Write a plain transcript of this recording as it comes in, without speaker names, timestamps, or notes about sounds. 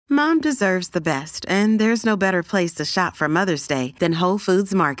Mom deserves the best, and there's no better place to shop for Mother's Day than Whole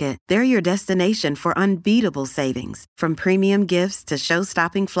Foods Market. They're your destination for unbeatable savings, from premium gifts to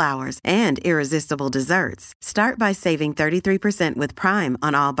show-stopping flowers and irresistible desserts. Start by saving 33% with Prime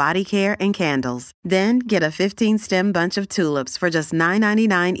on all body care and candles. Then get a 15-stem bunch of tulips for just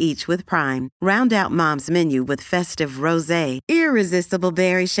 $9.99 each with Prime. Round out Mom's menu with festive rosé, irresistible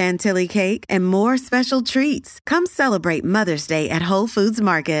berry chantilly cake, and more special treats. Come celebrate Mother's Day at Whole Foods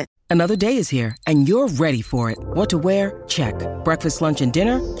Market. Another day is here, and you're ready for it. What to wear? Check. Breakfast, lunch, and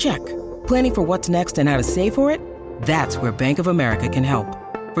dinner? Check. Planning for what's next and how to save for it? That's where Bank of America can help.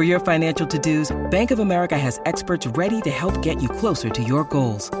 For your financial to-dos, Bank of America has experts ready to help get you closer to your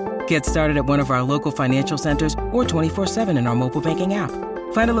goals. Get started at one of our local financial centers or 24/7 in our mobile banking app.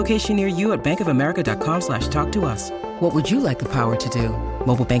 Find a location near you at bankofamerica.com/talktous. What would you like the power to do?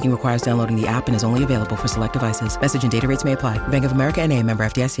 Mobile banking requires downloading the app and is only available for select devices. Message and data rates may apply. Bank of America N.A., member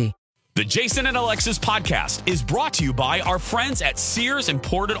FDIC. The Jason and Alexis podcast is brought to you by our friends at Sears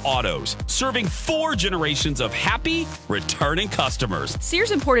Imported Autos, serving 4 generations of happy, returning customers.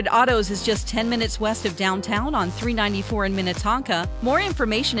 Sears Imported Autos is just 10 minutes west of downtown on 394 in Minnetonka. More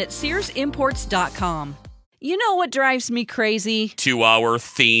information at SearsImports.com. You know what drives me crazy? 2-hour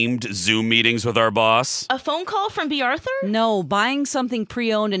themed Zoom meetings with our boss. A phone call from B. Arthur? No, buying something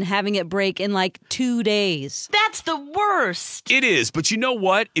pre-owned and having it break in like 2 days. That's the worst. It is, but you know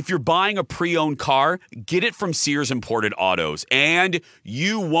what? If you're buying a pre-owned car, get it from Sears Imported Autos, and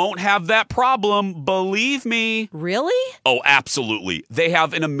you won't have that problem, believe me. Really? Oh, absolutely. They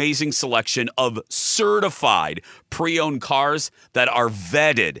have an amazing selection of certified pre-owned cars that are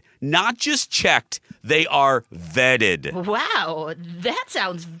vetted, not just checked. They are vetted. Wow, that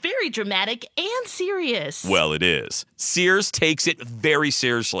sounds very dramatic and serious. Well, it is. Sears takes it very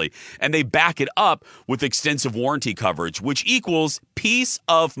seriously, and they back it up with extensive warranty coverage, which equals peace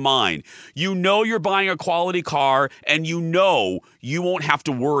of mind. You know you're buying a quality car, and you know you won't have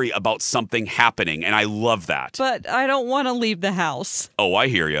to worry about something happening, and I love that. But I don't want to leave the house. Oh, I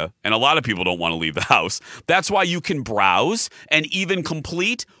hear you. And a lot of people don't want to leave the house. That's why you can browse and even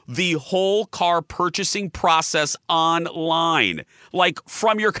complete the whole car purchasing process online. Like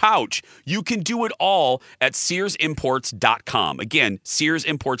from your couch. You can do it all at SearsImports.com. Again,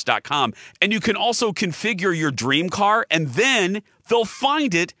 SearsImports.com. And you can also configure your dream car, and then they'll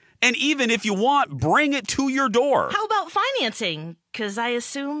find it. And even if you want, bring it to your door. How about financing? Because I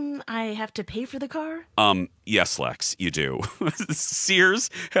assume I have to pay for the car? Yes, Lex, you do. Sears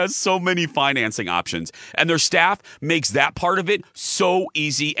has so many financing options, and their staff makes that part of it so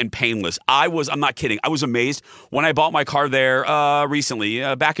easy and painless. I'm not kidding. I was amazed when I bought my car there recently,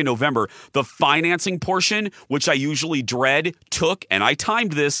 back in November. The financing portion, which I usually dread, took, and I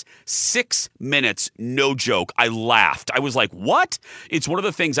timed this, 6 minutes. No joke. I laughed. I was like, what? It's one of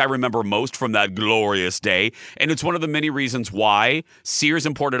the things I remember most from that glorious day, and it's one of the many reasons why Sears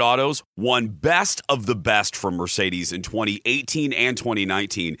Imported Autos won Best of the Best from Mercedes in 2018 and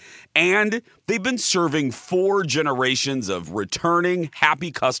 2019. And they've been serving 4 generations of returning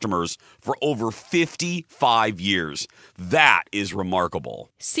happy customers for over 55 years. That is remarkable.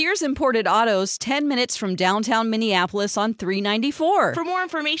 Sears Imported Autos, 10 minutes from downtown Minneapolis on 394. For more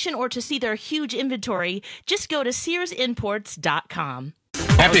information or to see their huge inventory, just go to SearsImports.com.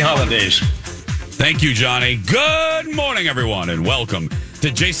 Happy holidays. Thank you, Johnny. Good morning, everyone, and welcome to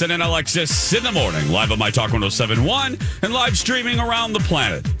Jason and Alexis in the morning, live on My Talk 1071 and live streaming around the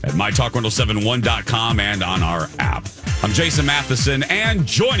planet at MyTalk1071.com and on our app. I'm Jason Matheson, and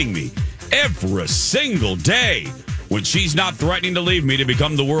joining me every single day when she's not threatening to leave me to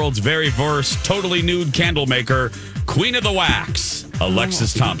become the world's very first totally nude candle maker, Queen of the Wax,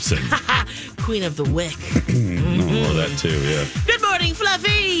 Alexis Thompson. Queen of the Wick. Oh, that too, yeah. Good morning,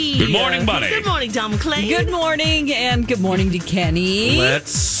 Fluffy. Good morning, buddy. Good morning, Dom McClain. Good morning, and good morning to Kenny.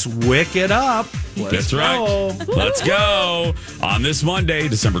 Let's wick it up. That's right. Let's go. On this Monday,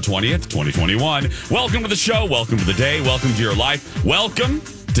 December 20th, 2021. Welcome to the show. Welcome to the day. Welcome to your life. Welcome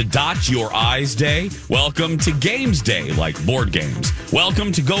to Dot Your Eyes Day. Welcome to Games Day, like board games.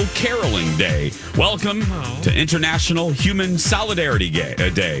 Welcome to Go Caroling Day. Welcome to International Human Solidarity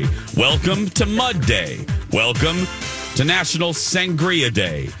Day. Welcome to Mud Day. Welcome to National Sangria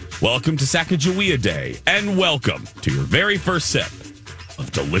Day. Welcome to Sacagawea Day. And welcome to your very first sip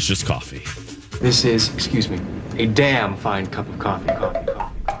of delicious coffee. This is, excuse me, a damn fine cup of coffee.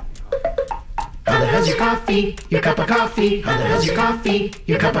 How the hell's your coffee? Your cup of coffee? How the hell's your coffee?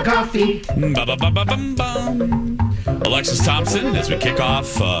 Your cup of coffee? Ba-ba-ba-ba-bum-bum. Alexis Thompson, as we kick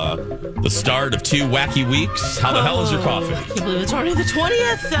off the start of 2 wacky weeks. How the hell is your coffee? I can't believe it's already the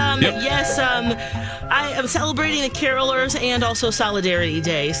 20th. Yep. Yes, I am celebrating the Carolers and also Solidarity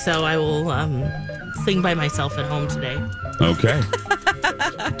Day, so I will sing by myself at home today. Okay.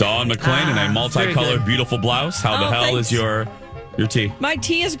 Dawn McClain in a multicolored, beautiful blouse. How the hell thanks. is your tea? My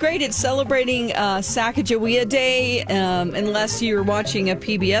tea is great. It's celebrating Sacagawea Day, unless you're watching a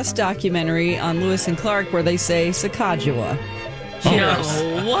PBS documentary on Lewis and Clark where they say Sacagawea. No,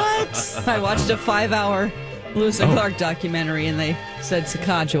 what? I watched a 5-hour Lewis and Clark documentary and they said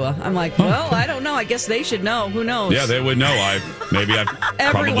Sacagawea. I'm like, well, I don't know. I guess they should know. Who knows? Yeah, they would know. Maybe I probably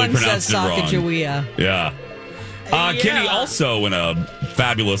Everyone says pronounced it wrong. Sacagawea. Yeah. Kenny, also in a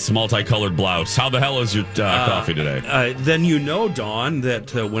fabulous multicolored blouse. How the hell is your coffee today? Then you know, Dawn,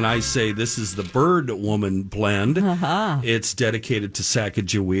 that when I say this is the Bird Woman blend, it's dedicated to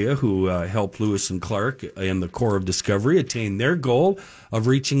Sacagawea, who helped Lewis and Clark and the Corps of Discovery attain their goal of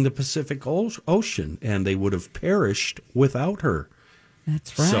reaching the Pacific Ocean, and they would have perished without her.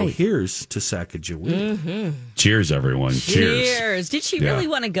 That's right. So here's to Sacagawea. Mm-hmm. Cheers, everyone. Cheers. Did she really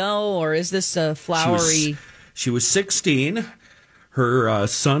want to go, or is this a flowery... She was 16. Her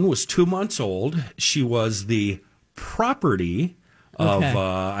son was 2 months old. She was the property of,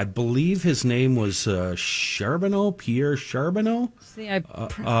 I believe his name was Charbonneau, Pierre Charbonneau. See, I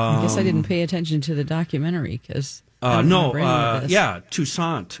guess I didn't pay attention to the documentary because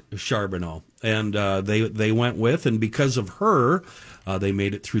Toussaint Charbonneau. And they went with, and because of her, they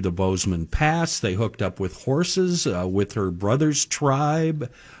made it through the Bozeman Pass. They hooked up with horses with her brother's tribe.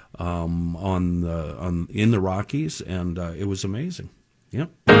 In the Rockies, and it was amazing. Yep.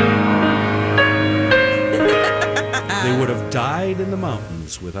 They would have died in the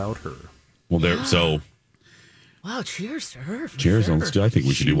mountains without her. Well, Wow, cheers to her. Cheers. Sure. I think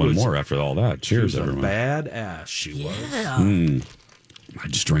we should do one more after all that. Cheers, She was everyone. a badass, she was. I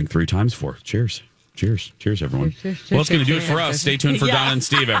just drank 3 times for it. Cheers. Cheers. Cheers, everyone. Well, it's going to do it for us. Stay tuned for Don and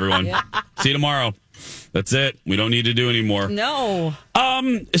Steve, everyone. See you tomorrow. That's it. We don't need to do any more. No.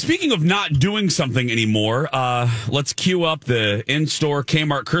 Speaking of not doing something anymore, let's cue up the in-store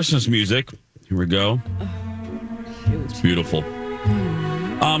Kmart Christmas music. Here we go. It's beautiful.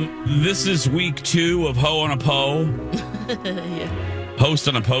 This is week 2 of Ho on a Po. Host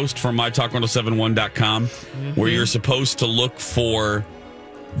on a Post from MyTalk1071.com, where you're supposed to look for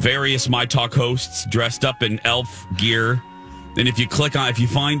various My Talk hosts dressed up in elf gear. And if you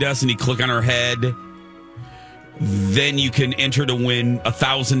find us and you click on our head, then you can enter to win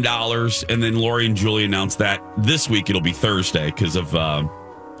 $1,000. And then Lori and Julie announced that this week it'll be Thursday because of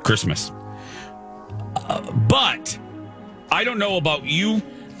Christmas. But I don't know about you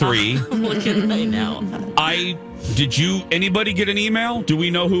 3. I'm looking right now. Anybody get an email? Do we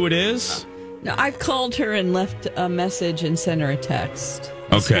know who it is? No, I've called her and left a message and sent her a text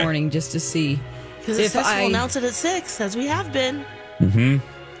this morning just to see. Because it says we'll announce it at 6, as we have been. Mm-hmm.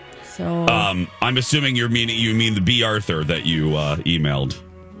 So I'm assuming you mean the B. Arthur that you emailed.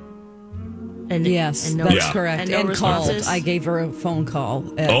 And yes, and that's correct. And called. responses? I gave her a phone call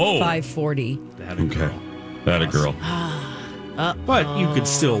at 5:40. That a girl. But you could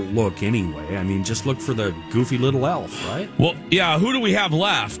still look anyway. I mean, just look for the goofy little elf, right? Well, yeah, who do we have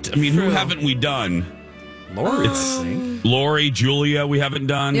left? I mean, who haven't we done? Lori, I think. Lori, Julia, we haven't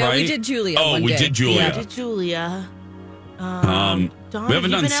done, yeah, right? we did Julia. Oh, one we day. did Julia. Yeah, did Julia. we Dawn,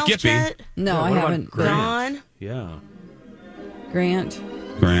 haven't done been elfed Skippy. yet? No, I what about haven't. Grant? Dawn. Yeah. Grant.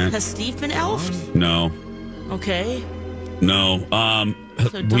 Has Steve been elfed? No. Okay. No. So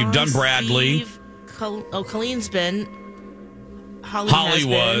We've Dawn, done Bradley. Steve, Colleen's been. Holly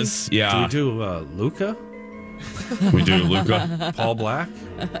was. Do Yeah. we do Luca? We do Luca. Paul Black?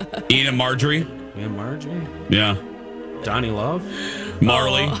 Ian and Marjorie. And Marjorie? Yeah. Donnie Love?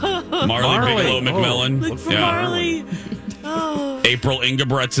 Marley. Marley Bigelow McMillan. Look for Yeah. Marley. Oh. April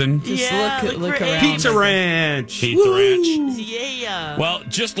Ingebretson. Just Yeah, look look for around. Pizza Ranch! Pizza Ranch. Yeah. Well,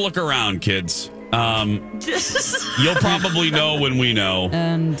 just look around, kids. You'll probably know when we know.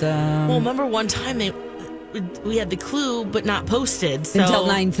 And Well, remember one time we had the clue, but not posted. So, until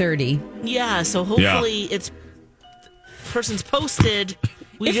 9:30. Yeah, so hopefully it's person's posted.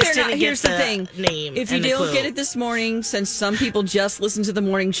 We If just they're not, didn't get here's the thing. name. If you and the don't clue. get it this morning, since some people just listen to the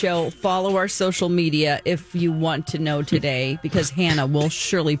morning show, follow our social media if you want to know today, because Hannah will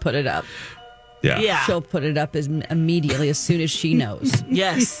surely put it up. Yeah. She'll put it up immediately as soon as she knows.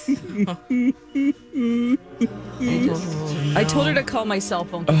 Yes. I told her to call my cell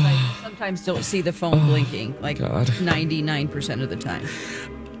phone because I sometimes don't see the phone blinking, like 99% of the time.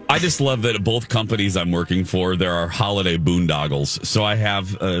 I just love that at both companies I'm working for, there are holiday boondoggles. So I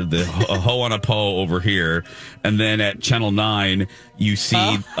have the Ho on a Po over here. And then at Channel 9, you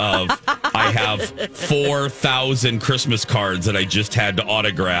see I have 4,000 Christmas cards that I just had to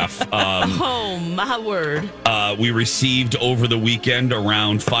autograph. Oh, my word. We received over the weekend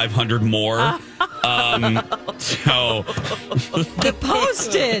around 500 more. So The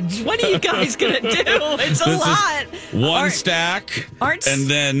postage. What are you guys going to do? It's a lot. One stack. Art's, and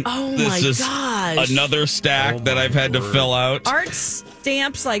then this is another stack that I've had to fill out. Art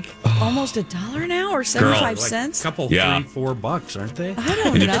stamps like almost $1 now or 75 cents. A couple, $3-4, aren't they? I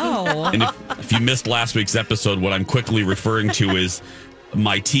don't know. And if you missed last week's episode, what I'm quickly referring to is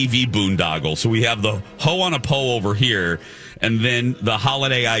my TV boondoggle. So we have the Ho on a Po over here, and then the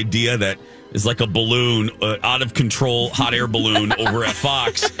holiday idea that is like a balloon, out of control hot air balloon over at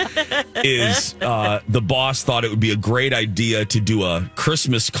Fox, is the boss thought it would be a great idea to do a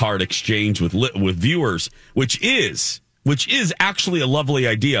Christmas card exchange with viewers, which is actually a lovely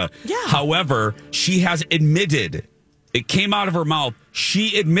idea. Yeah. However, she has admitted, it came out of her mouth,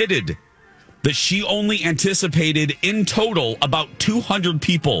 she admitted that she only anticipated in total about 200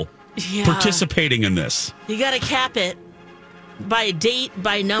 people participating in this. You got to cap it by date,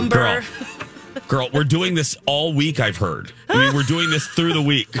 by number. Girl, we're doing this all week, I've heard. I mean, we're doing this through the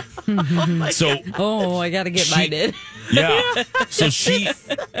week. I got to get mine in. Yeah. So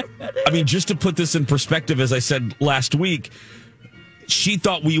just to put this in perspective, as I said last week, she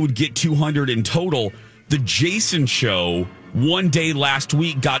thought we would get 200 in total. The Jason Show, one day last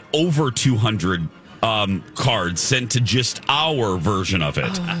week, got over 200 cards sent to just our version of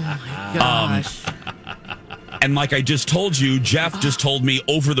it. Oh, my gosh. And like I just told you, Jeff just told me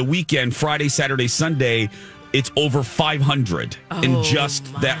over the weekend, Friday, Saturday, Sunday, it's over 500 in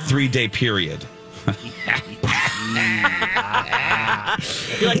just that 3-day period.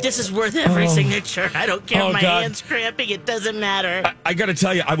 You're like, this is worth every signature. I don't care if my hand's cramping. It doesn't matter. I got to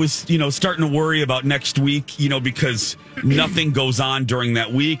tell you, I was, starting to worry about next week, because nothing goes on during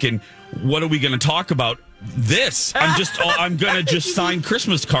that week. And what are we going to talk about? This. I'm going to just sign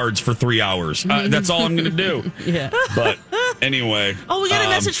Christmas cards for 3 hours. That's all I'm going to do. Yeah. But anyway. Oh, we got a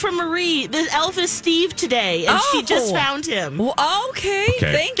message from Marie. The elf is Steve today, and she just found him. Well, okay.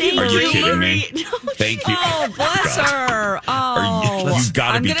 Thank you, Are Marie. you kidding me? No, Thank you. Oh, bless her. Oh, you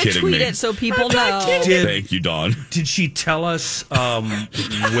got to be kidding me. I'm going to tweet it so people know. Thank you, Dawn. Did she tell us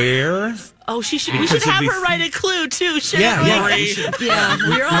where? Oh, we should have her write a clue, too, shouldn't we? Marie. Yeah,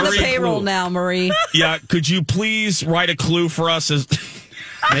 we're on the payroll now, Marie. Yeah, could you please write a clue for us?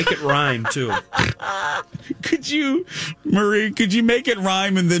 Make it rhyme, too. Could you make it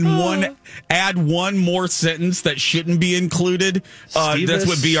rhyme and then add one more sentence that shouldn't be included? That's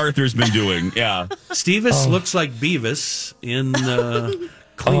what B. Arthur's been doing. Yeah. Stevis looks like Beavis in...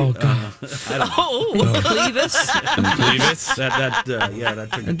 I don't know. Clevis? Clevis? That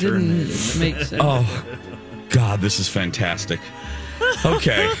took a turn. Didn't make sense. Oh, God, this is fantastic.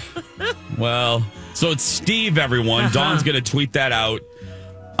 Okay. Well, so it's Steve, everyone. Dawn's going to tweet that out.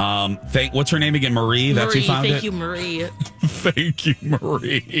 What's her name again? Marie? That's who found it? Thank you, Marie. Thank you,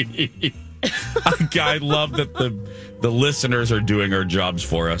 Marie. I love that the listeners are doing our jobs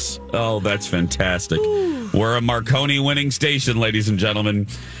for us. Oh, that's fantastic. Ooh. We're a Marconi winning station, ladies and gentlemen.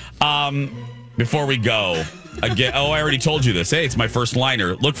 Before we go, again, I already told you this. Hey, it's my first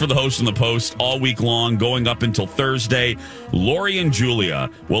liner. Look for the host in the post all week long, going up until Thursday. Lori and Julia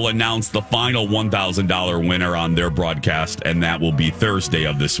will announce the final $1,000 winner on their broadcast, and that will be Thursday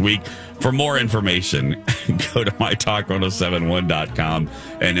of this week. For more information, go to mytalk1071.com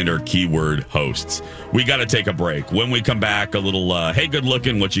and enter keyword hosts. We got to take a break. When we come back, a little, hey, good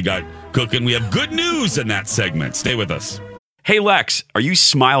looking, what you got cooking? We have good news in that segment. Stay with us. Hey, Lex, are you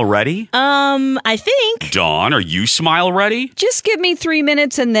smile ready? I think. Dawn, are you smile ready? Just give me 3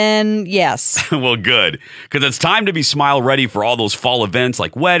 minutes and then yes. Well, good. Because it's time to be smile ready for all those fall events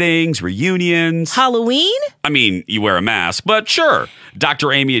like weddings, reunions. Halloween? I mean, you wear a mask, but sure.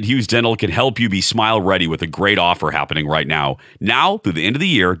 Dr. Amy at Hughes Dental can help you be smile ready with a great offer happening right now. Now, through the end of the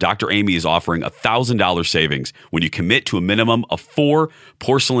year, Dr. Amy is offering $1,000 savings when you commit to a minimum of 4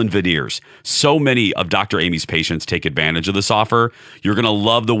 porcelain veneers. So many of Dr. Amy's patients take advantage of this offer. You're going to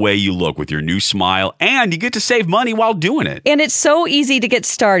love the way you look with your new smile, and you get to save money while doing it. And it's so easy to get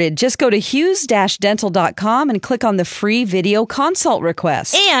started. Just go to hughes-dental.com and click on the free video consult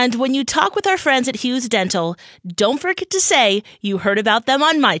request. And when you talk with our friends at Hughes Dental, don't forget to say you heard about them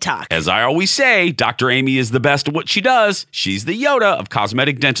on My Talk. As I always say, Dr. Amy is the best at what she does. She's the Yoda of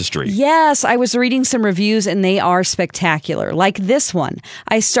cosmetic dentistry. Yes, I was reading some reviews and they are spectacular, like this one.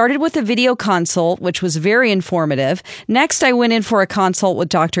 I started with a video consult, which was very informative. Next, First, I went in for a consult with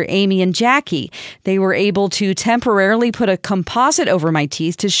Dr. Amy and Jackie. They were able to temporarily put a composite over my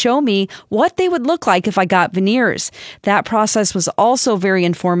teeth to show me what they would look like if I got veneers. That process was also very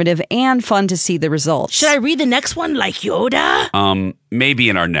informative and fun to see the results. Should I read the next one like Yoda? Maybe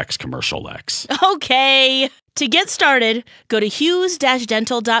in our next commercial, Lex. Okay. To get started, go to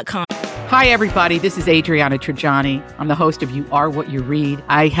hughes-dental.com. Hi, everybody. This is Adriana Trajani. I'm the host of You Are What You Read.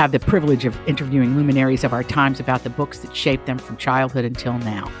 I have the privilege of interviewing luminaries of our times about the books that shaped them from childhood until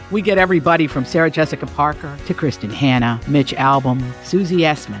now. We get everybody from Sarah Jessica Parker to Kristen Hanna, Mitch Albom, Susie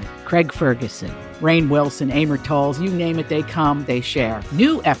Essman, Craig Ferguson, Rainn Wilson, Amor Tolls, you name it, they come, they share.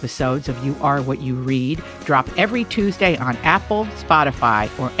 New episodes of You Are What You Read drop every Tuesday on Apple, Spotify,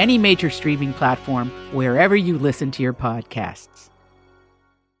 or any major streaming platform wherever you listen to your podcasts.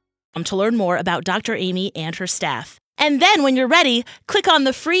 To learn more about Dr. Amy and her staff. And then when you're ready, click on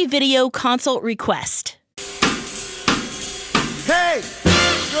the free video consult request. Hey,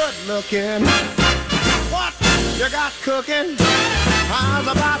 good looking. What you got cooking? How's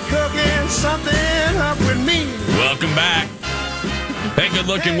about cooking something up with me? Welcome back. Hey, good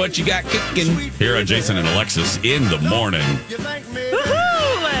looking. What you got cooking? Here on Jason and Alexis in the morning. Woohoo!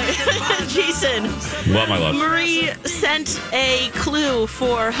 Jason. What, my love? Marie sent a clue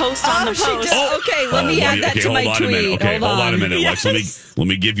for host on the post. Okay, let me add that to my tweet. Hold on a minute, Yes. Lex. Let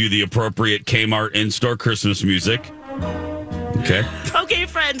me give you the appropriate Kmart in-store Christmas music. Okay. Okay,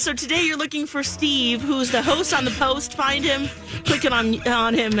 friends. So today you're looking for Steve, who's the host on the post. Find him, click on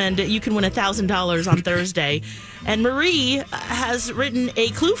him, and you can win $1,000 on Thursday. And Marie has written a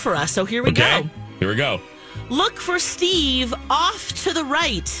clue for us. So here we go. Here we go. Look for Steve off to the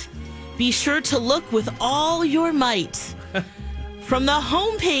right. Be sure to look with all your might. From the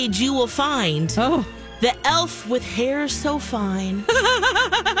homepage you will find the elf with hair so fine.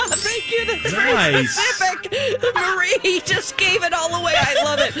 Thank you. That's very specific. Marie just gave it all away. I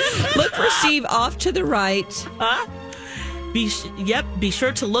love it. Look for Steve off to the right. Be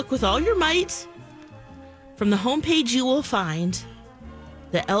sure to look with all your might. From the homepage you will find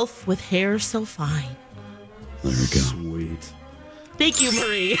the elf with hair so fine. There we go. Sweet. Thank you,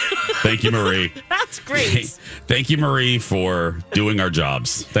 Marie. Thank you, Marie. That's great. Thank you, Marie, for doing our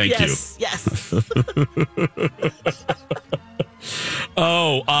jobs. Thank you. Yes.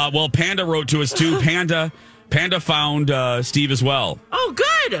 Well, Panda wrote to us too. Panda found Steve as well. Oh,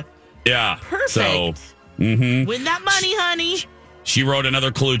 good. Yeah. Perfect. So, Win that money, honey. She wrote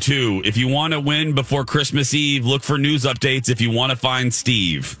another clue too. If you want to win before Christmas Eve, look for news updates. If you want to find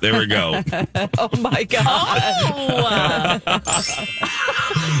Steve, there we go. Oh my God.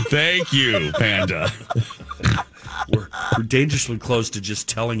 Thank you, Panda. We're dangerously close to just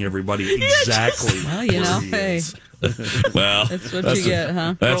telling everybody exactly. Well, you know, hey. Well, that's what you get,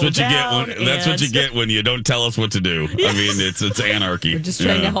 huh? That's what you get. That's what you and- get when you don't tell us what to do. I mean, it's anarchy. We're just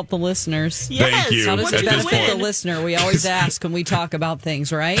trying to help the listeners. Yes. Thank you. How does What it you benefit the win? listener? We always ask when we talk about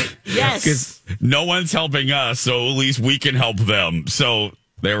things, right? Yes. Because no one's helping us, so at least we can help them. So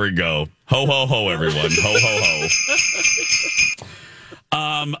there we go. Ho ho ho, everyone. Ho ho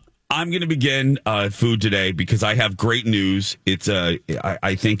ho. I'm going to begin food today because I have great news. It's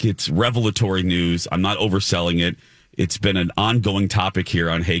I think it's revelatory news. I'm not overselling it. It's been an ongoing topic here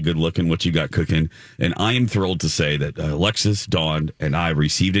on Hey Good Looking, What You Got Cooking. And I am thrilled to say that Alexis, Dawn, and I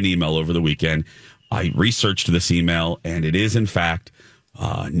received an email over the weekend. I researched this email, and it is, in fact,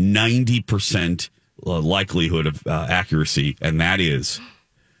 90% likelihood of accuracy. And that is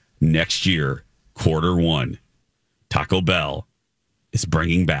next year, Q1, Taco Bell is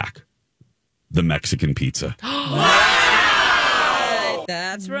bringing back the Mexican pizza.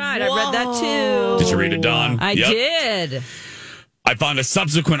 That's right. I read that too. Did you read it, Dawn? I did. I found a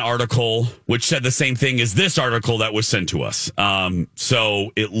subsequent article which said the same thing as this article that was sent to us.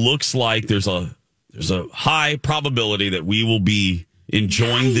 So it looks like there's a high probability that we will be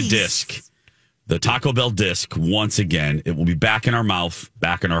enjoying the disc, the Taco Bell disc, once again. It will be back in our mouth,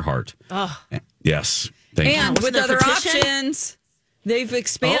 back in our heart. Yes. Thank you. And with there other petition? options, they've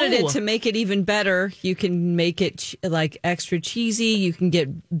expanded it to make it even better. You can make it like extra cheesy. You can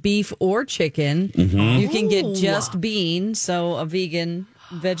get beef or chicken. You can get just beans. So a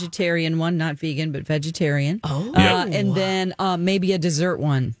vegetarian one, not vegan, but vegetarian. And then maybe a dessert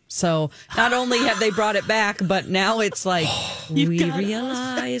one. So not only have they brought it back, but now it's like, we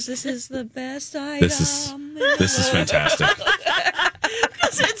realize this is the best item. This is fantastic.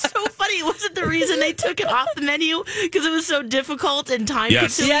 It's so funny. Wasn't the reason they took it off the menu because it was so difficult and time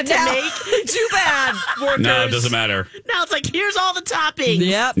consuming to make? Too bad, workers. No, it doesn't matter. Now it's like, here's all the toppings.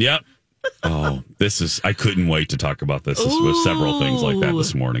 Yep. Yep. Oh, I couldn't wait to talk about this. This was several things like that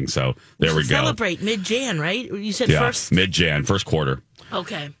this morning. So there we go. Celebrate mid-Jan, right? You said first? Mid-Jan, first quarter.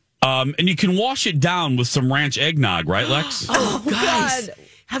 Okay. And you can wash it down with some ranch eggnog, right, Lex? Oh, guys. God.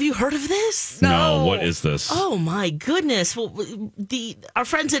 Have you heard of this? No. What is this? Oh, my goodness. Well, our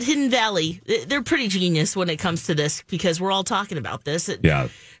friends at Hidden Valley, they're pretty genius when it comes to this because we're all talking about this. Yeah.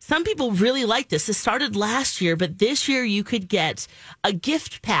 Some people really like this. This started last year, but this year you could get a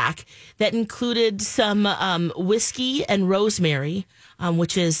gift pack that included some whiskey and rosemary,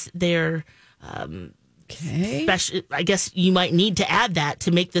 which is their... special, I guess you might need to add that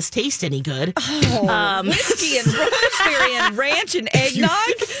to make this taste any good. Whiskey and rosemary and ranch and eggnog.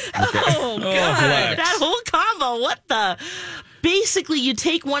 Oh, God. That whole combo. What the? Basically, you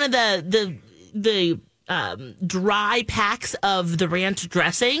take one of the dry packs of the ranch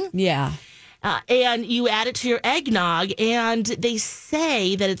dressing. Yeah. And you add it to your eggnog, and they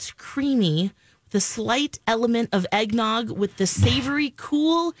say that it's creamy. The slight element of eggnog with the savory,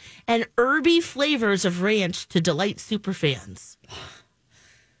 cool, and herby flavors of ranch to delight superfans.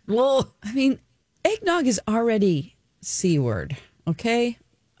 Well, I mean, eggnog is already C word, okay?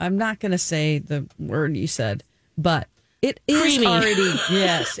 I'm not going to say the word you said, but it is creamy. Already,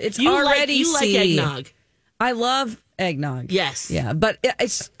 yes, it's already you C. like eggnog. I love eggnog. Yes. Yeah, but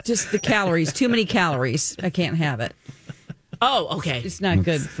it's just the calories, too many calories. I can't have it. Oh, okay. It's not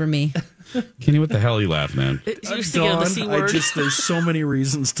good for me. Kenny, what the hell are you laughing at? You're singing the C word. There's so many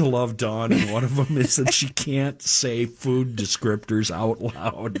reasons to love Dawn, and one of them is that she can't say food descriptors out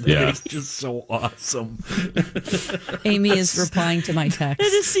loud. Yeah. It's just so awesome. Amy is replying to my text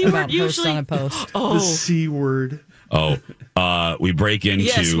The C word about usually. post on a post. The C word. We break into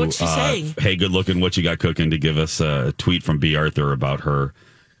Yes, what's she saying? Hey, good looking, what you got cooking, to give us a tweet from B. Arthur about her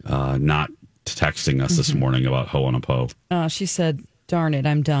not texting us this morning about Ho'oponopono. She said, darn it,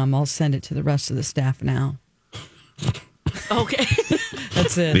 I'm dumb. I'll send it to the rest of the staff now. Okay.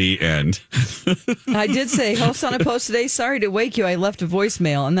 That's it. The end. I did say, host on a post today. Sorry to wake you. I left a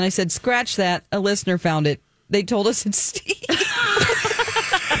voicemail. And then I said, scratch that. A listener found it. They told us it's Steve. And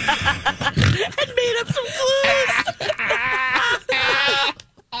made up some clues.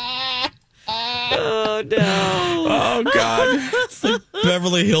 Oh, no. Oh, God. It's like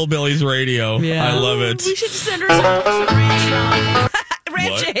Beverly Hillbillies radio. Yeah. I love it. We should send her some ranch nog.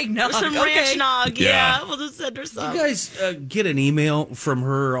 Ranch eggnog. Some Okay. ranch nog. Yeah. We'll just send her some. You guys get an email from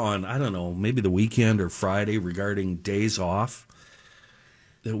her on, I don't know, maybe the weekend or Friday regarding days off?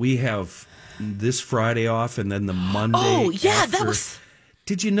 That we have this Friday off and then the Monday. Oh, yeah, after. that was.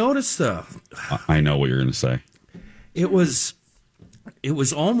 Did you notice I know what you're going to say. It was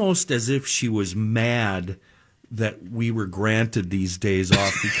almost as if she was mad that we were granted these days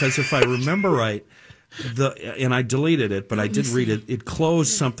off, because if I remember right, and I deleted it, but I did read it. It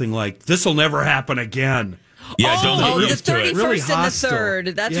closed something like, "This'll never happen again." Yeah, don't get the used to it. 31st Really and the hostile.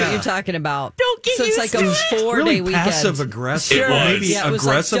 3rd. That's what you're talking about. Don't get so it's used like to a it. 4-day Really weekend. passive aggressive. It was. Maybe Yeah, it was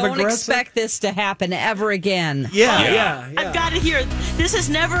aggressive like, don't aggressive. expect this to happen ever again. Yeah. I've got it here. This has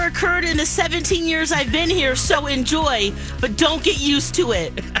never occurred in the 17 years I've been here, so enjoy, but don't get used to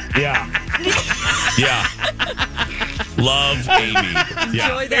it. Yeah. Yeah. Love Amy.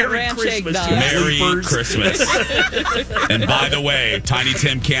 Yeah. Enjoy that ranch Christmas, eggnog. Jack. Merry Sleepers. Christmas. And by the way, Tiny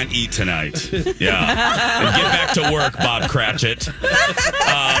Tim can't eat tonight. Yeah. And get back to work, Bob Cratchit.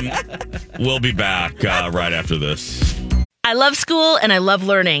 We'll be back right after this. I love school and I love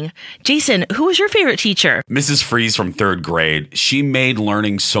learning. Jason, who was your favorite teacher? Mrs. Freeze from 3rd grade. She made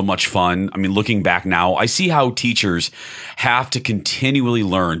learning so much fun. I mean, looking back now, I see how teachers have to continually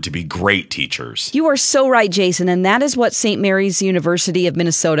learn to be great teachers. You are so right, Jason, and that is what St. Mary's University of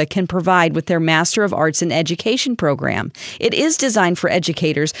Minnesota can provide with their Master of Arts in Education program. It is designed for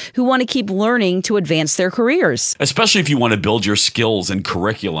educators who want to keep learning to advance their careers. Especially if you want to build your skills in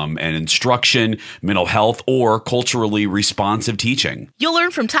curriculum and instruction, mental health, or culturally responsive teaching. You'll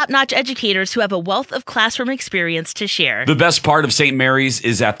learn from top-notch educators who have a wealth of classroom experience to share. The best part of St. Mary's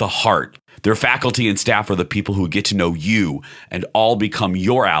is at the heart. Their faculty and staff are the people who get to know you and all become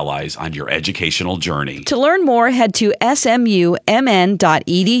your allies on your educational journey. To learn more, head to smumn.edu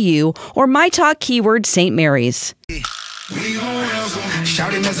or my talk keyword St. Mary's.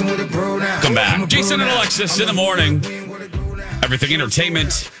 Come back. Jason and Alexis in the morning. Everything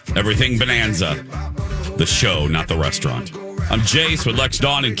entertainment, everything bonanza. The show, not the restaurant. I'm Jace with Lex,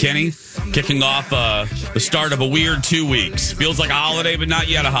 Dawn, and Kenny, kicking off the start of a weird 2 weeks. Feels like a holiday, but not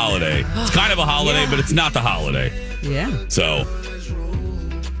yet a holiday. It's kind of a holiday, but it's not the holiday. Yeah. So,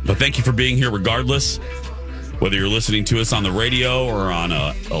 but thank you for being here regardless. Whether you're listening to us on the radio or on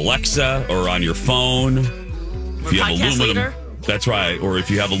Alexa or on your phone. If you have Podcast aluminum. leader? That's right. Or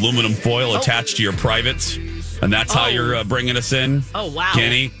if you have aluminum foil attached to your privates, and that's how you're bringing us in. Oh, wow.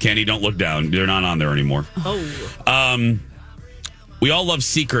 Kenny, don't look down. They're not on there anymore. Oh. We all love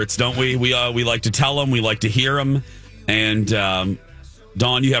secrets, don't we? We like to tell them. We like to hear them. And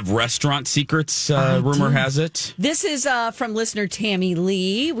Dawn, you have restaurant secrets, rumor has it. This is from listener Tammy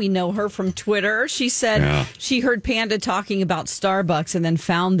Lee. We know her from Twitter. She said she heard Panda talking about Starbucks and then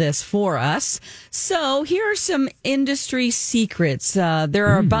found this for us. So here are some industry secrets. There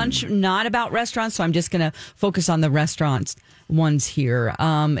are a bunch not about restaurants, so I'm just going to focus on the restaurants ones here.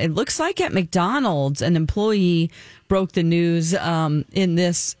 It looks like at McDonald's, an employee broke the news in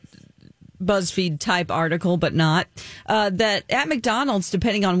this BuzzFeed type article, but not, that at McDonald's,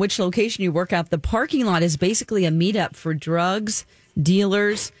 depending on which location you work at, the parking lot is basically a meetup for drugs,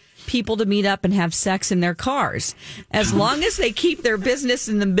 dealers, people to meet up and have sex in their cars. As long as they keep their business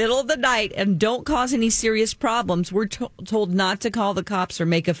in the middle of the night and don't cause any serious problems, we're told not to call the cops or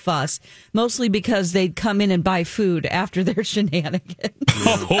make a fuss, mostly because they'd come in and buy food after their shenanigans.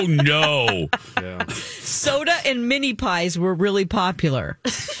 Oh, no. Soda and mini pies were really popular.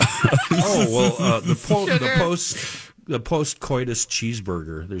 The post-coitus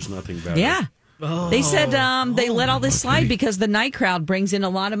cheeseburger. There's nothing better. Yeah. They said they let all this slide because the night crowd brings in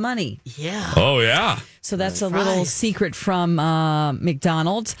a lot of money. Yeah. Oh, yeah. So that's a little secret from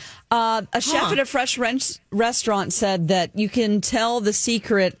McDonald's. A chef at a fresh restaurant said that you can tell the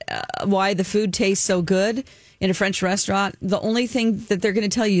secret why the food tastes so good in a French restaurant. The only thing that they're going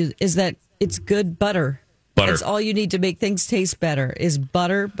to tell you is that it's good butter. That's all you need to make things taste better is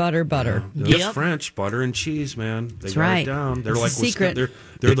butter, butter, butter. It's French, butter and cheese, man. They got it down. They're like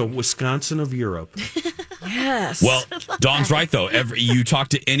they're the Wisconsin of Europe. Yes. Well, Dawn's right though. You talk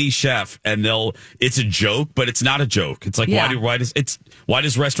to any chef and it's a joke, but it's not a joke. It's like why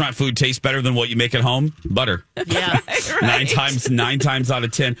does restaurant food taste better than what you make at home? Butter. Yeah. Right. 9 times out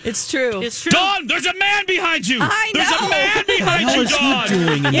of 10. It's true. Dawn, there's a man behind you. I know. There's a man behind you, Dawn.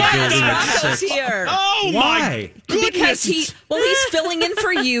 Doing in the building at Rocco's 6? here. Oh my goodness. Because he's filling in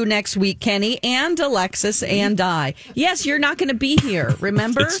for you next week, Kenny, and Alexis and I. Yes, you're not going to be here,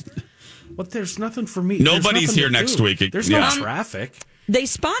 remember? But there's nothing for me. Nobody's here next week. There's no traffic. They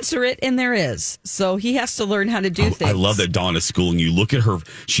sponsor it, and there is. So he has to learn how to do things. I love that Dawn is schooling you. Look at her.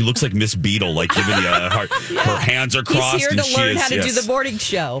 She looks like Miss Beadle, like giving you a heart. Her hands are crossed. He's here to learn how to do the morning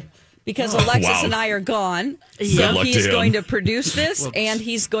show. Because Alexis and I are gone. So he's going to produce this, and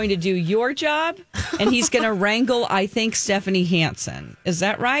he's going to do your job, and he's going to wrangle, I think, Stephanie Hansen. Is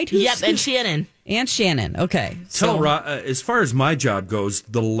that right? Yep, and Shannon. And Shannon. Okay. As far as my job goes,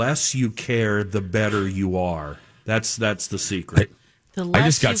 the less you care, the better you are. That's the secret. The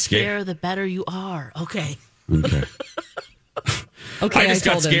less you care, the better you are. Okay. Okay, I just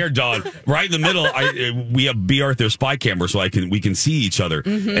got scared, Dawn. Right in the middle, we have B. Arthur spy camera, so we can see each other.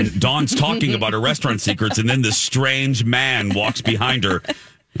 Mm-hmm. And Dawn's talking about her restaurant secrets, and then this strange man walks behind her.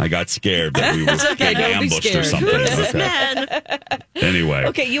 I got scared that we were getting ambushed or something. Anyway.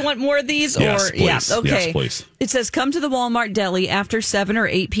 Okay, you want more of these? Yes, please. Yeah, okay. Yes, please. It says, come to the Walmart deli after 7 or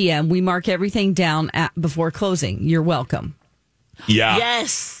 8 p.m. We mark everything down before closing. You're welcome. Yeah.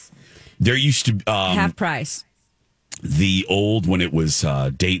 Yes. There used to half price. The old, when it was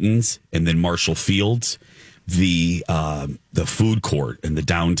Dayton's and then Marshall Fields, the food court in the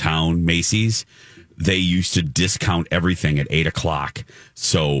downtown Macy's, they used to discount everything at 8 o'clock.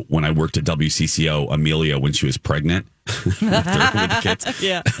 So when I worked at WCCO, Amelia, when she was pregnant with the kids,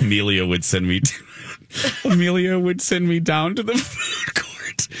 Amelia would send me down to the food court.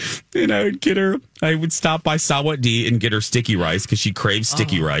 And I would stop by Sawat D and get her sticky rice because she craves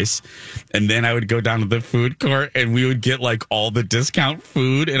sticky rice. And then I would go down to the food court and we would get like all the discount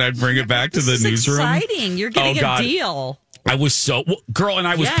food and I'd bring it back to the newsroom. Exciting. You're getting a deal. I was girl, and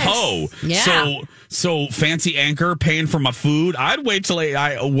I was Poe. Yeah. So fancy anchor paying for my food. I'd wait till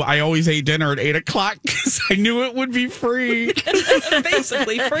I always ate dinner at 8 o'clock because I knew it would be free.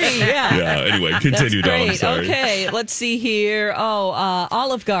 Basically free. Yeah. Yeah. Anyway, continue, Dawn. I'm sorry. Okay, let's see here.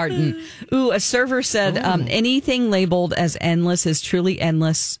 Olive Garden. Ooh, a server said anything labeled as endless is truly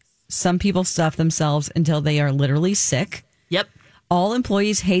endless. Some people stuff themselves until they are literally sick. Yep. All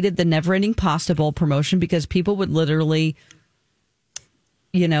employees hated the never-ending pasta bowl promotion because people would literally,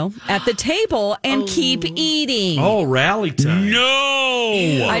 at the table and keep eating. Oh, rally time.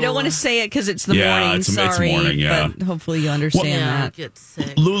 No! I don't want to say it because it's the morning. It's Sorry, morning, but hopefully you understand that. Get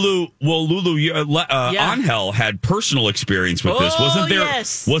sick. Lulu, Angel had personal experience with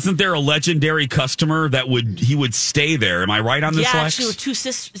this. Wasn't there a legendary customer that would stay there? Am I right on this, Lex? Yeah, actually, with two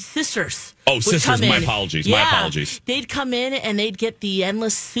sisters. Oh, sisters, my apologies. Yeah, my apologies. They'd come in and they'd get the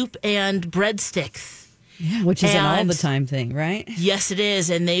endless soup and breadsticks. Yeah, which is an all the time thing, right? Yes, it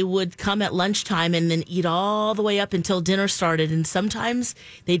is. And they would come at lunchtime and then eat all the way up until dinner started. And sometimes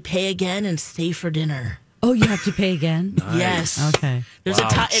they'd pay again and stay for dinner. Oh, you have to pay again? Nice. Yes. Okay. There's it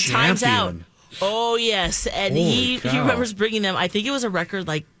times out. Oh, yes. And he remembers bringing them, I think it was a record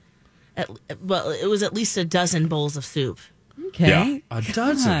it was at least a dozen bowls of soup. Okay. Yeah. A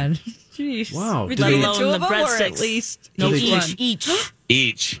dozen? Jeez. Wow. Let alone the breadsticks. At least? No, each.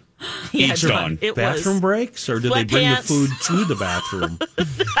 Each. Yeah, Each done. Bathroom breaks, or do they bring the food to the bathroom?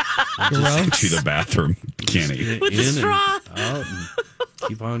 To the bathroom, Kenny. With the straw. Out and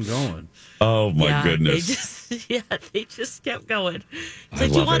keep on going. Oh, my goodness. They just kept going. It's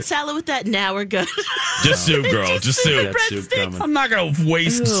like, you want salad with that? Now we're good. Just soup, girl. Just soup. I'm not going to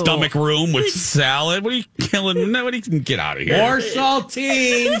waste stomach room with salad. What are you killing? Nobody can get out of here. More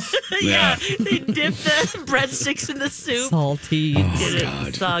saltines. Yeah. They dip the breadsticks in the soup. Saltines. Get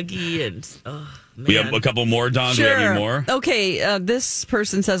it soggy and... Man. We have a couple more, Dawn. Sure. Do we have any more? Okay, this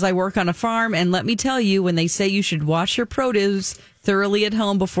person says, I work on a farm, and let me tell you, when they say you should wash your produce thoroughly at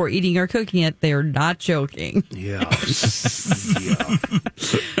home before eating or cooking it, they're not joking. Yeah.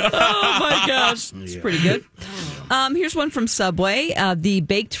 Oh, my gosh. It's pretty good. Here's one from Subway. The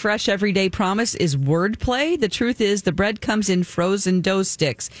baked fresh everyday promise is wordplay. The truth is the bread comes in frozen dough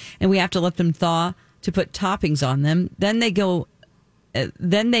sticks, and we have to let them thaw to put toppings on them. Then they go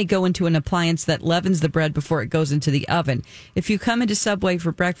into an appliance that leavens the bread before it goes into the oven. If you come into Subway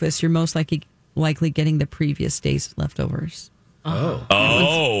for breakfast, you're most likely getting the previous day's leftovers.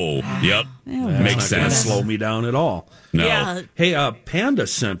 Yep. Makes sense. Slow me down at all. No. Yeah. Hey, Panda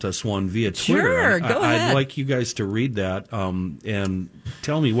sent us one via Twitter. Sure, go ahead. I'd like you guys to read that and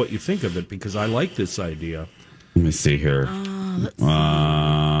tell me what you think of it, because I like this idea. Let me see here.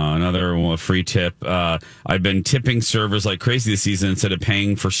 Another one, free tip. I've been tipping servers like crazy this season instead of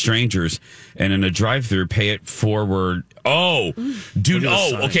paying for strangers. And in a drive-thru, pay it forward. Oh, dude.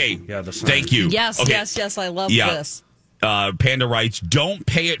 Oh, okay. Yeah, the sign. Thank you. Yes, okay. yes. I love this. Panda writes, don't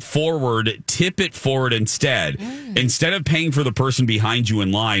pay it forward, tip it forward instead. Instead of paying for the person behind you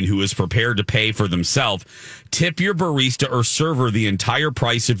in line who is prepared to pay for themselves, tip your barista or server the entire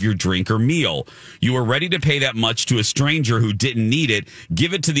price of your drink or meal. You are ready to pay that much to a stranger who didn't need it.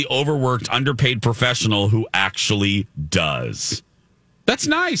 Give it to the overworked, underpaid professional who actually does. That's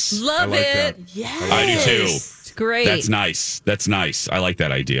nice. Love it. Yes. I do too. It's great. That's nice. I like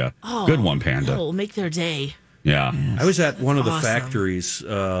that idea. Good one, Panda. Oh, make their day. Yeah. I was at one of the factories,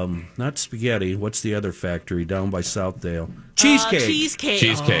 not spaghetti. What's the other factory down by Southdale? Cheesecake.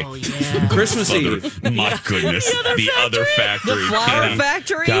 Cheesecake. Oh, yeah. Christmas Eve. My goodness. The other factory. The flour Kenny.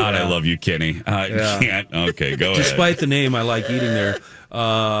 factory? God, I love you, Kenny. Can't. Okay, go ahead. Despite the name, I like eating there.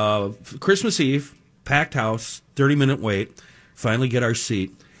 Christmas Eve, packed house, 30-minute wait. Finally get our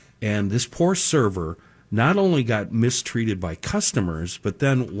seat. And this poor server not only got mistreated by customers, but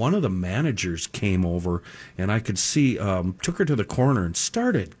then one of the managers came over, and I could see, took her to the corner and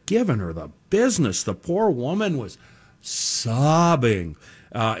started giving her the business. The poor woman was sobbing,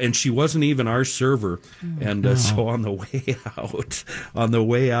 and she wasn't even our server. And so on the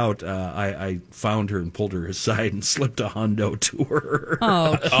way out, I found her and pulled her aside and slipped a hundo to her.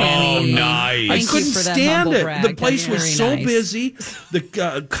 Oh, Kenny. Oh, nice. I couldn't stand it. Brag. The place That's was very so nice. busy.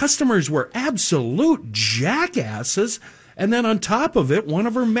 The customers were absolute jackasses. And then on top of it, one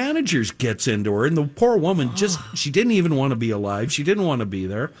of her managers gets into her, and the poor woman she didn't even want to be alive. She didn't want to be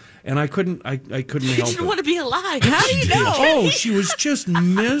there. And I couldn't help She it. didn't want to be alive. How do you know? Oh, she was just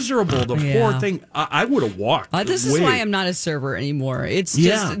miserable. The poor thing. I would have walked. This is away. why I'm not a server anymore. It's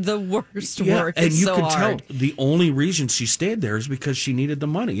just the worst work. And it's you so could hard. tell the only reason she stayed there is because she needed the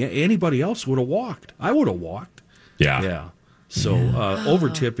money. Anybody else would have walked. I would have walked. Yeah. Yeah. So over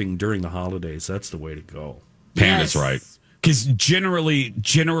tipping during the holidays, that's the way to go. Panda's right. Because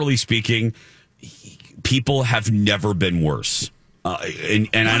generally speaking, people have never been worse. And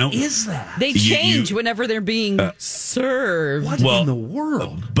I don't. What is that? They change whenever they're being served. What in the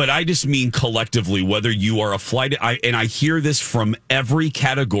world? But I just mean collectively, whether you are a flight, and I hear this from every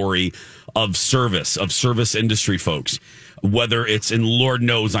category of service industry folks. Whether it's, and Lord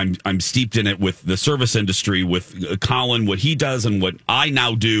knows I'm steeped in it with the service industry, with Colin, what he does and what I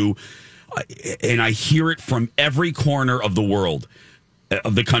now do. And I hear it from every corner of the world,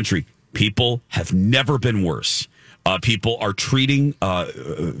 of the country. People have never been worse. People are treating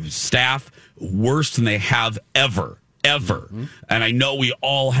staff worse than they have ever. And I know we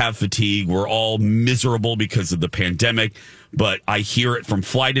all have fatigue. We're all miserable because of the pandemic. But I hear it from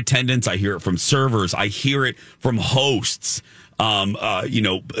flight attendants. I hear it from servers. I hear it from hosts.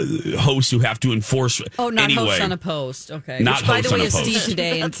 hosts who have to enforce. Oh, not anyway. hosts on a post. Okay. Not which, by the hosts way, on a is post. Steve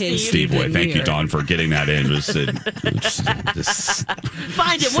today. In case Steve, you thank you, hear. Dawn, for getting that in. Just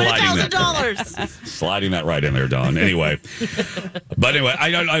Find it. Win $1,000. Sliding that right in there, Dawn. Anyway,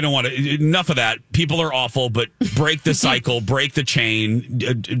 I don't want to. Enough of that. People are awful, but break the cycle, break the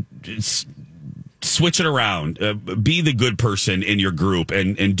chain. Switch it around. Be the good person in your group,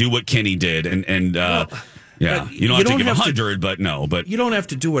 and do what Kenny did. Yeah, you don't have to give 100, but no. But you don't have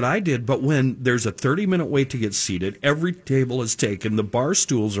to do what I did. But when there's a 30-minute wait to get seated, every table is taken. The bar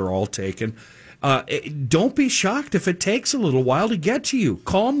stools are all taken. Don't be shocked if it takes a little while to get to you.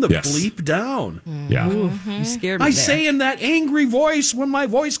 Calm the bleep down. Yeah, you scared me. I say in that angry voice when my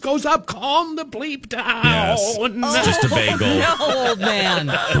voice goes up, calm the bleep down. Yes. It's just a bagel. No, old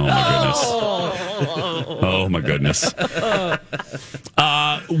man. Oh my goodness.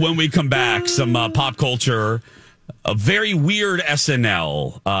 When we come back, some pop culture. A very weird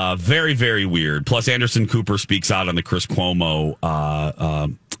SNL. Very, very weird. Plus, Anderson Cooper speaks out on the Chris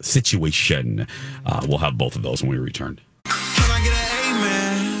Cuomo situation. We'll have both of those when we return. Can I get an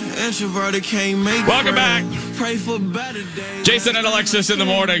amen? Introverted can't make Welcome back. Pray for better days. Jason and Alexis in the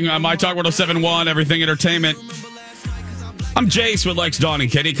morning on My Talk 107.1, Everything Entertainment. I'm Jace with Lex, Dawn,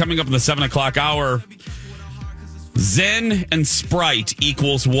 and Kenny. Coming up in the 7 o'clock hour. Zen and Sprite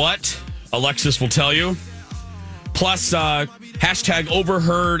equals what? Alexis will tell you. Plus, hashtag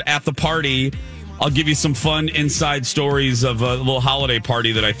overheard at the party. I'll give you some fun inside stories of a little holiday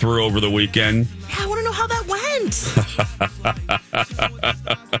party that I threw over the weekend. Yeah, I want to know how that went.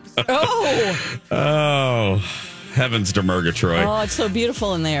 Oh, heavens to Murgatroyd. Oh, it's so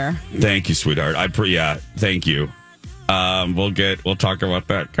beautiful in there. Thank you, sweetheart. Thank you. We'll talk about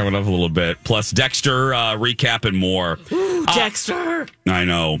that coming up a little bit. Plus, Dexter recap and more. Ooh, Dexter. I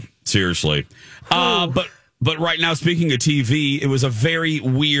know, seriously. But right now, speaking of TV, it was a very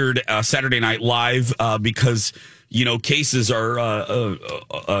weird Saturday Night Live because, cases are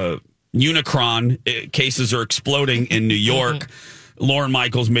Unicron cases are exploding in New York. Lorne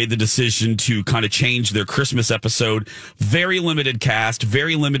Michaels made the decision to kind of change their Christmas episode. Very limited cast,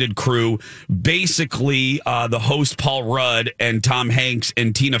 very limited crew. Basically, the host Paul Rudd and Tom Hanks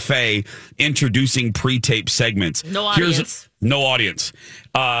and Tina Fey introducing pre-tape segments. No audience. No audience.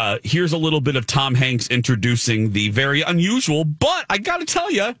 Here's a little bit of Tom Hanks introducing the very unusual, but I got to tell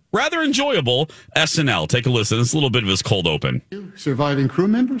you, rather enjoyable SNL. Take a listen. It's a little bit of his cold open. Surviving crew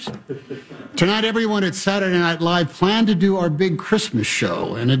members. Tonight, everyone at Saturday Night Live planned to do our big Christmas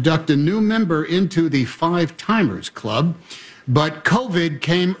show and induct a new member into the Five Timers Club, but COVID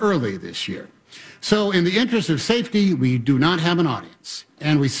came early this year. So in the interest of safety, we do not have an audience,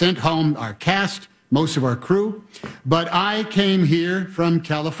 and we sent home our cast, most of our crew, but I came here from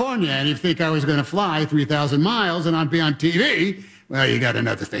California, and if you think I was going to fly 3,000 miles and I'd be on TV, well, you got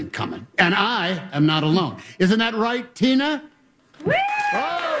another thing coming. And I am not alone. Isn't that right, Tina? Woo!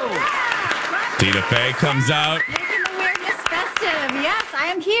 Oh! Tina Fey comes out. Making the weirdness festive. Yes, I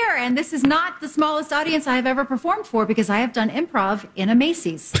am here, and this is not the smallest audience I have ever performed for because I have done improv in a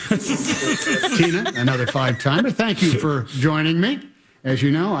Macy's. Tina, another five-timer. Thank you for joining me. As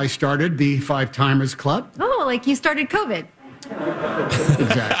you know, I started the Five Timers Club. Oh, like you started COVID.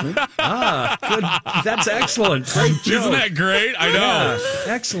 Exactly. Good. That's excellent. Great joke. Isn't that great? I know.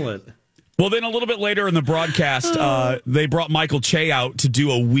 Yeah, excellent. Well, then a little bit later in the broadcast, they brought Michael Che out to do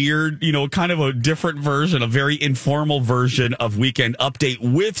a weird, kind of a different version, a very informal version of Weekend Update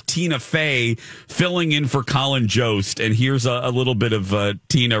with Tina Fey filling in for Colin Jost. And here's a little bit of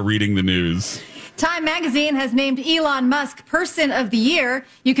Tina reading the news. Time magazine has named Elon Musk Person of the Year.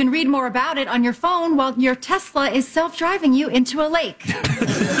 You can read more about it on your phone while your Tesla is self-driving you into a lake.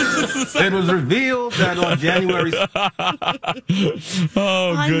 It was revealed that on January...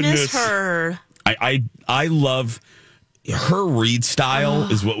 Oh, I goodness. miss her. I love her read style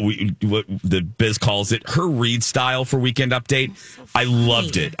is what the biz calls it. Her read style for Weekend Update. So I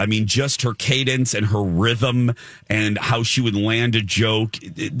loved it. I mean, just her cadence and her rhythm and how she would land a joke.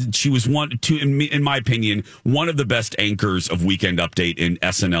 She was in my opinion, one of the best anchors of Weekend Update in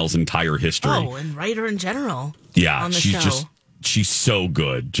SNL's entire history. Oh, and writer in general. Yeah, on the show. She's so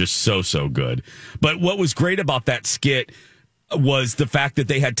good. Just so good. But what was great about that skit was the fact that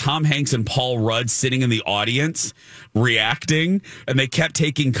they had Tom Hanks and Paul Rudd sitting in the audience reacting, and they kept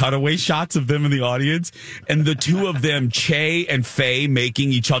taking cutaway shots of them in the audience, and the two of them, Che and Faye,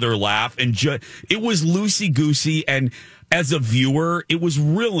 making each other laugh, and it was loosey-goosey, and as a viewer, it was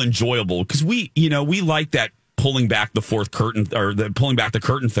real enjoyable, because we like that pulling back the fourth curtain or pulling back the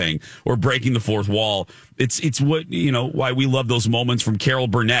curtain thing or breaking the fourth wall. It's what, why we love those moments from Carol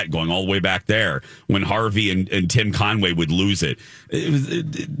Burnett going all the way back there when Harvey and Tim Conway would lose it.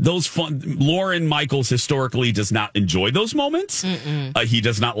 Those fun. Lauren Michaels historically does not enjoy those moments. He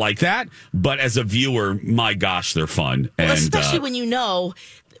does not like that. But as a viewer, my gosh, they're fun. Well, especially when you know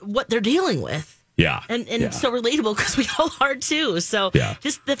what they're dealing with. Yeah. And so relatable because we all are too. So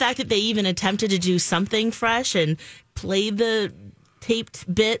just the fact that they even attempted to do something fresh and play the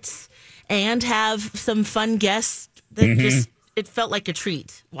taped bits and have some fun guests that it felt like a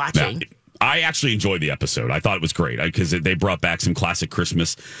treat watching. Yeah. I actually enjoyed the episode. I thought it was great because they brought back some classic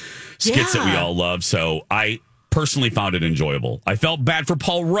Christmas skits that we all love. So I personally found it enjoyable. I felt bad for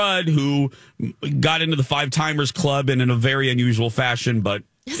Paul Rudd, who got into the Five Timers Club in a very unusual fashion, but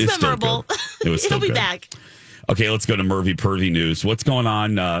it's memorable. It was still It'll be good. back. Okay, let's go to Murphy Pervy news. What's going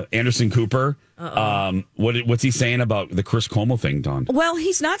on? Anderson Cooper. What's he saying about the Chris Cuomo thing, Dawn? Well,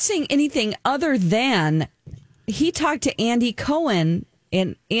 he's not saying anything other than he talked to Andy Cohen,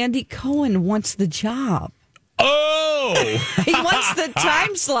 and Andy Cohen wants the job. Oh! He wants the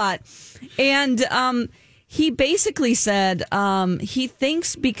time slot. And he basically said he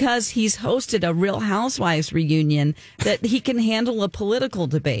thinks because he's hosted a Real Housewives reunion that he can handle a political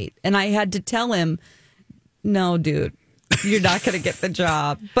debate. And I had to tell him, no, dude, you're not going to get the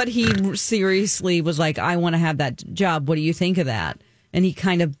job. But he seriously was like, I want to have that job. What do you think of that? And he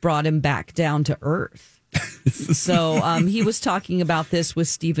kind of brought him back down to earth. So he was talking about this with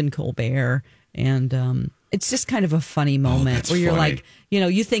Stephen Colbert. And it's just kind of a funny moment where you're funny. like,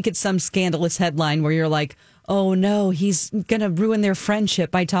 you think it's some scandalous headline where you're like, oh, no, he's going to ruin their friendship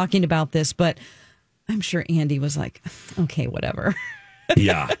by talking about this. But I'm sure Andy was like, okay, whatever.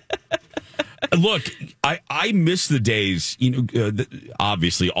 Yeah. Look, I miss the days,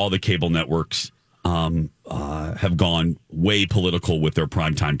 obviously all the cable networks have gone way political with their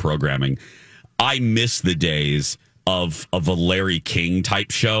primetime programming. I miss the days of a Larry King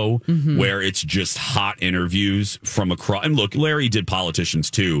type show where it's just hot interviews from across. And look, Larry did Politicians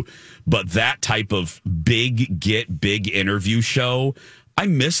too, but that type of big interview show, I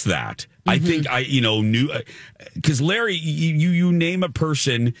miss that. I think knew because Larry, you name a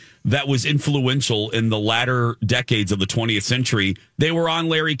person that was influential in the latter decades of the 20th century, they were on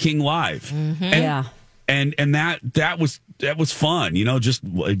Larry King Live. And that was fun, just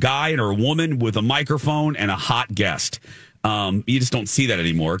a guy or a woman with a microphone and a hot guest. You just don't see that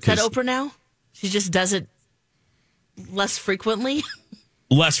anymore. Is that Oprah now? She just does it less frequently.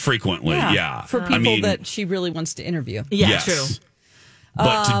 Less frequently, yeah. For people that she really wants to interview. Yeah, yes. true.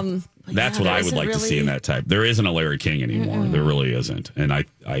 But that's what I would like to see in that type. There isn't a Larry King anymore. There really isn't. And I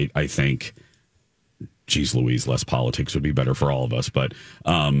think, geez Louise, less politics would be better for all of us. But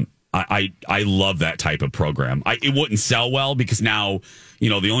I love that type of program. It wouldn't sell well because now,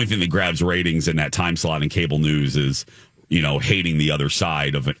 the only thing that grabs ratings in that time slot in cable news is, hating the other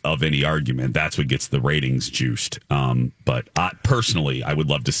side of any argument. That's what gets the ratings juiced. But personally, I would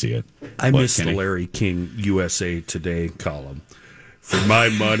love to see it. I miss the Larry King USA Today column. For my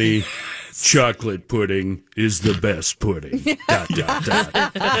money, chocolate pudding is the best pudding. ... And that's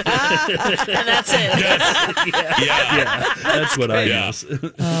it. Yeah. That's what I miss.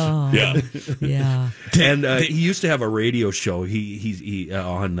 Yeah. And he used to have a radio show. He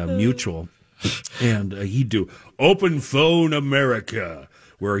on Mutual, and he'd do Open Phone America,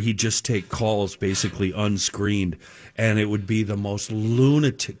 where he'd just take calls basically unscreened, and it would be the most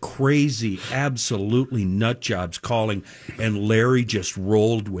lunatic, crazy, absolutely nut jobs calling, and Larry just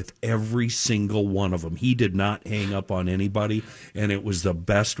rolled with every single one of them. He did not hang up on anybody, and it was the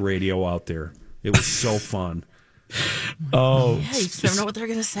best radio out there. It was so fun. Oh, yeah, you just never know what they're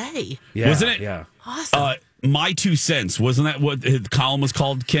going to say. Yeah, wasn't it? Yeah. Awesome. My 2 cents, wasn't that what the column was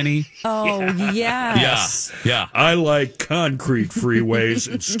called, Kenny? Oh, yes. Yeah. I like concrete freeways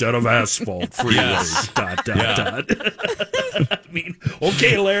instead of asphalt freeways. Yes. I mean,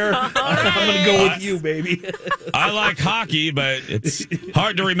 okay, Larry, I'm going to go with you, baby. I like hockey, but it's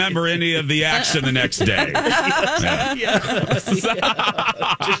hard to remember any of the action the next day.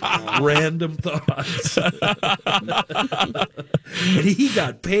 Just random thoughts. And he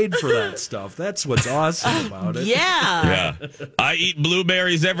got paid for that stuff. That's what's awesome about it. Yeah. I eat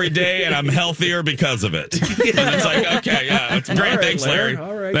blueberries every day, and I'm healthier because of it. And it's like, okay, yeah, it's great. All right, Thanks, Larry.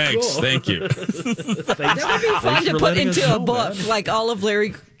 All right, Thanks. cool. Thank you. That would be fun to put into a book, like all of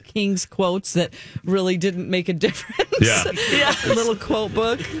Larry King's quotes that really didn't make a difference. Yeah. A little quote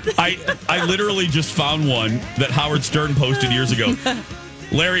book. I literally just found one that Howard Stern posted years ago.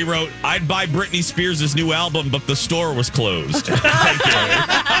 Larry wrote, I'd buy Britney Spears' new album, but the store was closed. Thank you.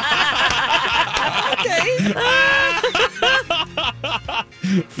 Okay.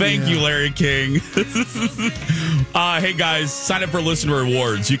 Thank you, Larry King. Hey, guys, sign up for Listener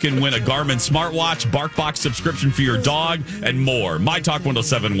Rewards. You can win a Garmin smartwatch, BarkBox subscription for your dog, and more.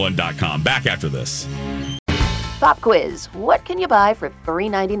 MyTalk1071.com. Back after this. Pop quiz. What can you buy for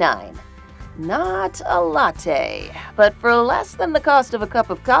 $3.99? Not a latte. But for less than the cost of a cup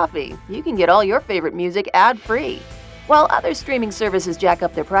of coffee, you can get all your favorite music ad-free. While other streaming services jack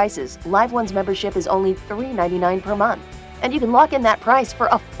up their prices, Live One's membership is only $3.99 per month. And you can lock in that price for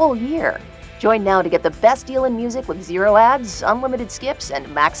a full year. Join now to get the best deal in music with 0 ads, unlimited skips, and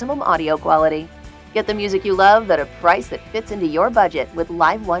maximum audio quality. Get the music you love at a price that fits into your budget with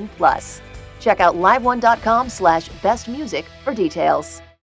Live One Plus. Check out liveone.com/bestmusic for details.